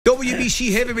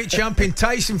WBC heavyweight champion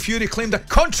Tyson Fury claimed a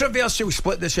controversial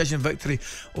split decision victory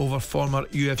over former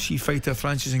UFC fighter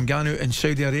Francis Ngannou in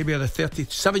Saudi Arabia. The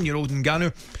 37-year-old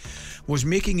Ngannou was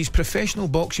making his professional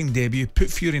boxing debut,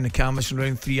 put Fury in the canvas in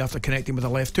round 3 after connecting with a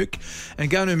left hook.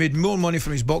 Ngannou made more money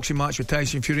from his boxing match with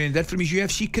Tyson Fury than he did from his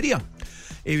UFC career.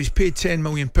 He was paid £10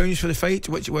 million for the fight,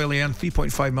 while he earned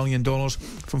 $3.5 million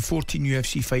from 14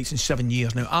 UFC fights in 7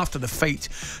 years. Now, after the fight,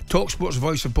 talkSPORT's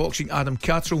voice of boxing, Adam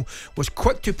Cattrall, was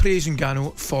quick to praise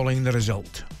Ngannou following the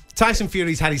result. Tyson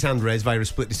Fury's had his hand raised via a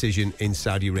split decision in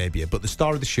Saudi Arabia, but the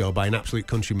star of the show by an absolute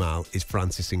country mile is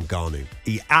Francis Ngannou.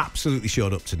 He absolutely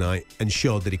showed up tonight and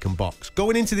showed that he can box.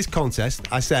 Going into this contest,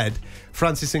 I said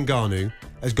Francis Ngannou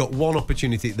has got one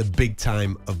opportunity at the big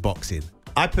time of boxing.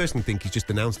 I personally think he's just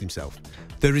announced himself.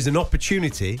 There is an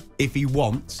opportunity, if he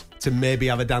wants, to maybe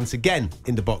have a dance again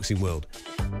in the boxing world.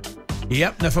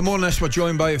 Yep, now for more on this, we're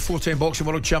joined by four-time boxing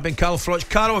world champion Carl Froch.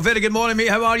 Carl, a very good morning, mate.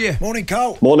 How are you? Morning,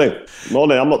 Carl. Morning.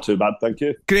 I'm not too bad, thank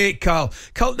you. Great, Carl.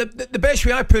 Carl, the best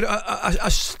way I put it, I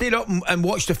stayed up and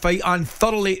watched the fight and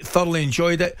thoroughly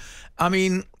enjoyed it. I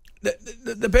mean,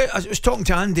 the bit, I was talking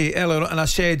to Andy earlier and I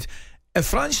said, if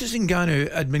Francis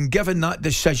Ngannou had been given that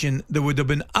decision, there would have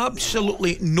been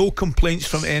absolutely no complaints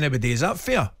from anybody. Is that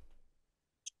fair?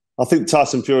 I think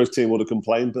Tyson Fury's team would have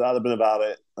complained, but that'd have been about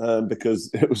it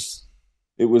because it was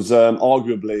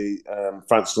arguably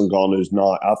Francis Ngannou's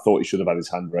night. I thought he should have had his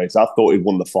hand raised. I thought he'd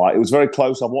won the fight. It was very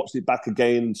close. I watched it back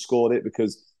again and scored it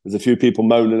because there's a few people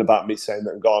moaning about me saying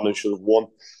that Ngannou should have won.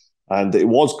 And it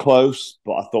was close,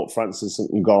 but I thought Francis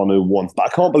Ngannou won. But I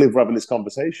can't believe we're having this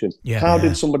conversation. How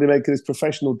did somebody making his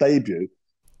professional debut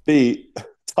beat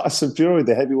Tyson Fury,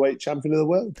 the heavyweight champion of the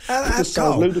world? It just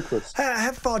sounds ludicrous.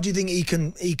 How far do you think he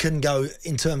can go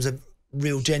in terms of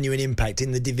real, genuine impact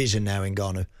in the division now,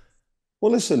 Ngannou?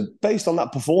 Well, listen, based on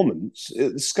that performance,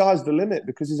 the sky's the limit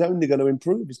because he's only going to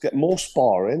improve. He's getting more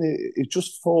sparring. He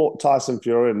just fought Tyson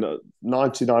Fury, and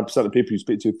 99% of people you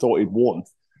speak to thought he'd won.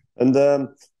 And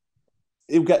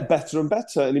he'll get better and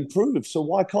better and improve. So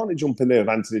why can't he jump in there with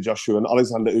Anthony Joshua and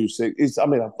Alexander Usyk?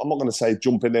 I'm not going to say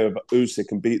jump in there with Usyk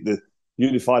and beat the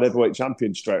unified heavyweight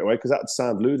champion straight away because that would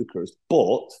sound ludicrous.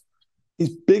 But he's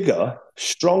bigger,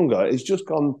 stronger. He's just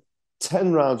gone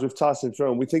 10 rounds with Tyson Fury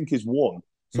and we think he's won.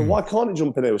 So why can't he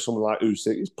jump in there with someone like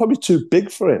Usyk? He's probably too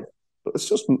big for him. But it's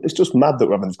just mad that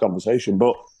we're having this conversation.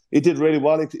 But he did really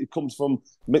well. He comes from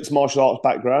mixed martial arts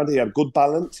background. He had good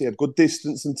balance. He had good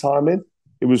distance and timing.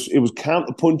 It was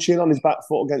counter-punching on his back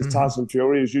foot against Tyson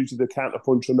Fury. He was usually the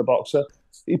counter-puncher and the boxer.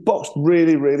 He boxed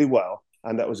really, really well,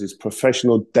 and that was his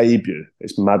professional debut.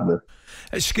 It's madness.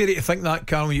 It's scary to think that,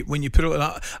 Carl, when you put it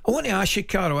like that. I want to ask you,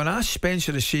 Carl, and ask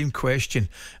Spencer the same question.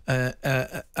 I'm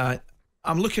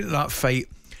looking at that fight,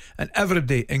 and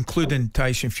everybody, including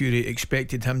Tyson Fury,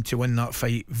 expected him to win that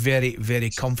fight very, very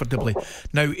comfortably.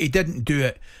 Now, he didn't do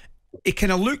it. He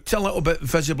kind of looked a little bit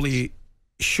visibly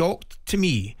shocked to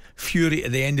me, Fury,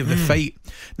 at the end of the fight.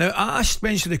 Now, I asked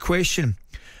Spencer the question.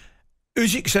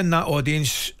 Usyk's in that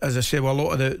audience, as I say, with a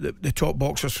lot of the top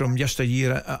boxers from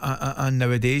yesteryear and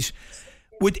nowadays.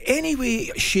 Would any way,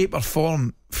 shape or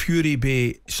form Fury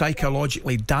be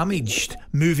psychologically damaged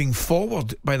moving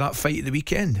forward by that fight at the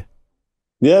weekend?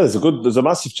 Yeah, there's a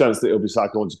massive chance that he'll be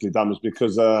psychologically damaged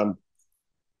because to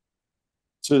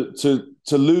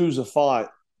lose a fight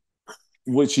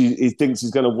which he thinks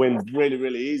he's going to win really,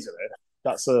 really easily,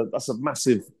 that's a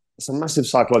massive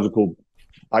psychological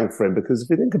bang for him because if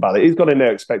you think about it, he's gone in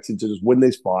there expecting to just win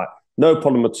this fight, no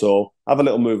problem at all, have a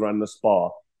little move around the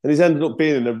spar, and he's ended up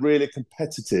being in a really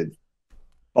competitive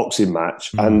boxing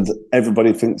match, and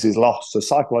everybody thinks he's lost. So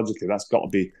psychologically, that's got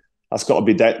to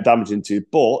be damaging to you.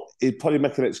 But he'd probably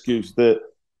make an excuse that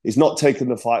he's not taking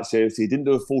the fight seriously. He didn't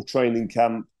do a full training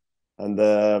camp. And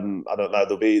I don't know.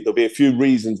 There'll be a few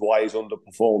reasons why he's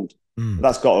underperformed.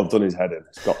 That's got to have done his head in.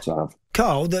 It's got to have.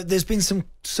 Carl, there's been some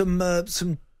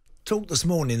talk this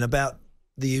morning about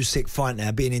the Usyk fight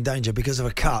now being in danger because of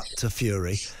a cut to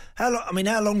Fury. How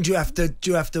long do you have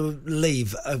to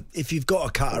leave if you've got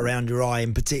a cut around your eye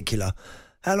in particular?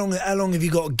 How long have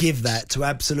you got to give that to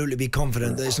absolutely be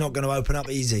confident that it's not going to open up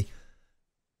easy?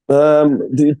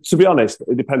 To be honest,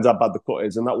 it depends how bad the cut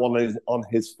is, and that one on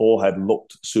his forehead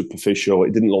looked superficial.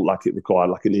 It didn't look like it required,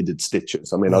 like it needed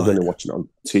stitches. I mean, I was only watching it on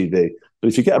TV. But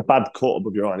if you get a bad cut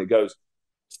above your eye and it goes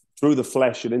through the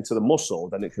flesh and into the muscle,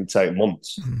 then it can take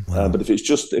months. But if it's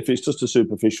just a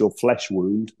superficial flesh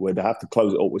wound where they have to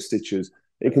close it up with stitches,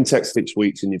 it can take 6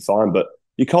 weeks and you're fine. But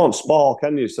you can't spar,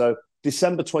 can you? So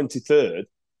December 23rd,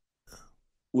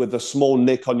 with a small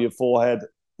nick on your forehead,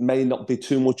 may not be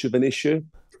too much of an issue.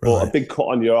 But a big cut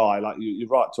on your eye, like you're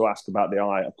right to ask about the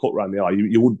eye, a cut around the eye.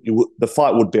 You would the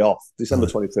fight would be off December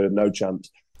 23rd, no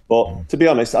chance. But to be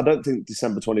honest, I don't think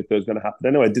December 23rd is going to happen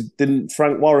anyway. Didn't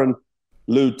Frank Warren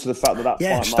allude to the fact that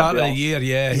fight start might of be the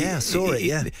year, I saw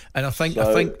it. And I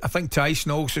think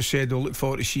Tyson also said they'll look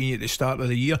forward to seeing you at the start of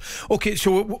the year. Okay,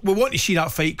 so we want to see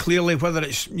that fight clearly, whether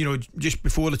it's just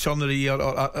before the turn of the year,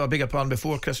 or I beg your pardon,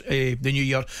 before the new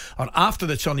year, or after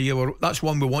the turn of the year. That's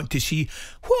one we want to see.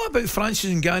 What about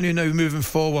Francis Ngannou now moving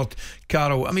forward,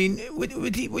 Carol? I mean,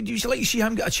 would you like to see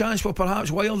him get a chance for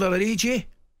perhaps Wilder or AJ?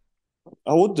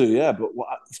 I would do, yeah. But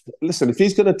listen, if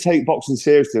he's going to take boxing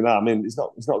seriously now, I mean, he's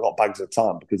not got bags of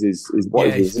time because he's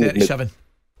 37.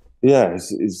 Yeah,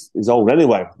 he's old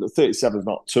anyway. 37 is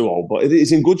not too old, but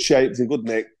he's in good shape. He's in good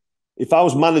nick. If I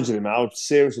was managing him, I was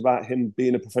serious about him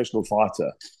being a professional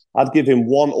fighter. I'd give him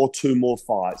 1 or 2 more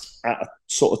fights at a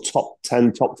sort of top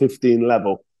 10, top 15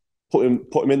 level. Put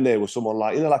him in there with someone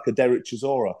like a Derek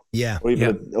Chisora, or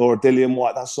even or a Dillian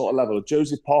White, that sort of level.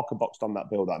 Joseph Parker boxed on that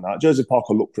bill that night. Joseph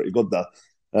Parker looked pretty good there,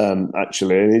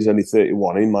 actually, and he's only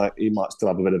 31. He might still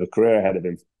have a bit of a career ahead of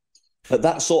him. At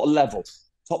that sort of level,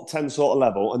 top 10 sort of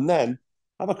level, and then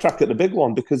have a crack at the big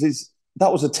one because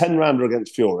that was a 10-rounder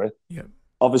against Fury. Yeah.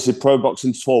 Obviously, pro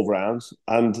boxing 12 rounds,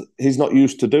 and he's not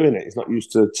used to doing it. He's not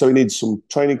used to, so he needs some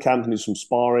training camp, he needs some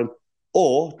sparring.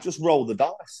 Or just roll the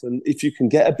dice, and if you can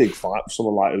get a big fight with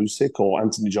someone like Usyk or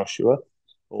Anthony Joshua,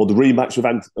 or the rematch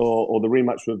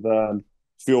with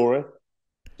Fury,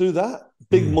 do that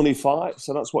big money fight.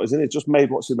 So that's what he's in. It just made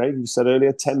what's he made. You said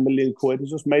earlier, 10 million quid.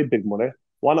 He's just made big money.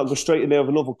 Why not go straight in there with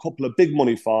another couple of big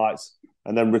money fights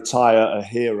and then retire a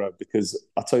hero? Because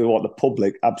I tell you what, the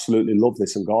public absolutely love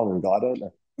this Ngannou guy, don't they?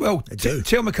 Well,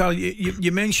 tell me, Carl,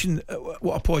 you mentioned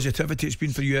what a positivity it's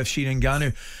been for UFC and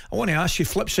Ngannou. I want to ask you,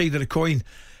 flip side of the coin,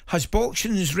 has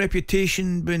boxing's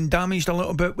reputation been damaged a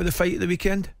little bit with the fight at the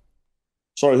weekend?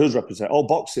 Sorry, whose reputation? Oh,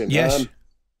 boxing. Yes.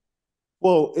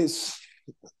 Well, it's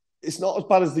not as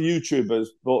bad as the YouTubers,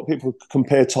 but people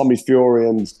compare Tommy Fury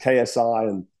and KSI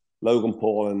and Logan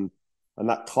Paul and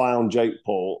that clown Jake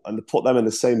Paul, and to put them in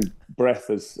the same breath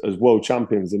as world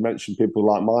champions. They mention people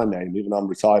like my name, even though I'm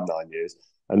retired 9 years.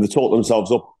 And they talk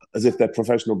themselves up as if they're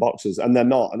professional boxers, and they're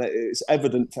not. And it's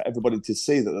evident for everybody to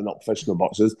see that they're not professional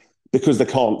boxers because they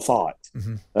can't fight.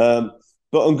 Mm-hmm.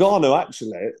 But Ngannou,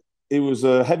 actually, he was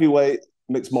a heavyweight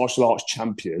mixed martial arts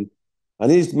champion, and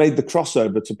he's made the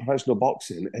crossover to professional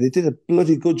boxing, and he did a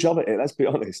bloody good job at it, let's be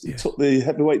honest. He took the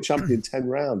heavyweight champion 10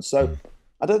 rounds. So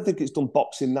I don't think it's done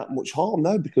boxing that much harm,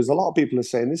 no, because a lot of people are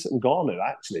saying this Ngannou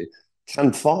actually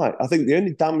can fight. I think the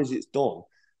only damage it's done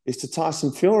is to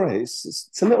Tyson Fury. It's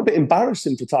a little bit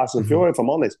embarrassing for Tyson Fury, if I'm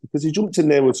honest, because he jumped in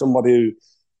there with somebody who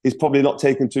he's probably not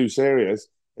taken too serious.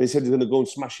 He said he's going to go and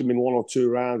smash him in 1 or 2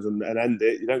 rounds and end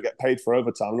it. You don't get paid for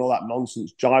overtime and all that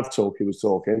nonsense jive talk he was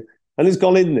talking. And he's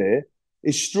gone in there.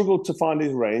 He's struggled to find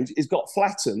his range. He's got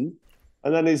flattened.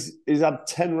 And then he's had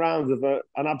 10 rounds of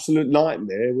an absolute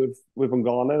nightmare with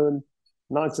Ngannou, and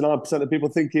 99% of people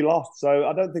think he lost. So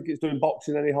I don't think it's doing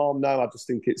boxing any harm. No, I just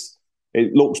think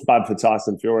it looks bad for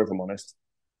Tyson Fury, if I'm honest.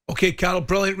 Okay, Carol,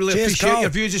 brilliant. Really appreciate your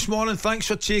views this morning. Thanks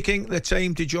for taking the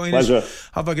time to join us.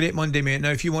 Have a great Monday, mate.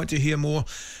 Now, if you want to hear more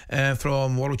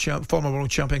from former world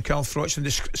champion Carl Froch, then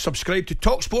subscribe to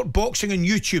talkSPORT Boxing on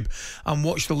YouTube and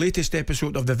watch the latest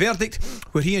episode of The Verdict,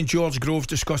 where he and George Groves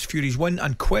discuss Fury's win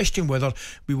and question whether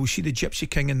we will see the Gypsy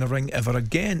King in the ring ever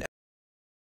again.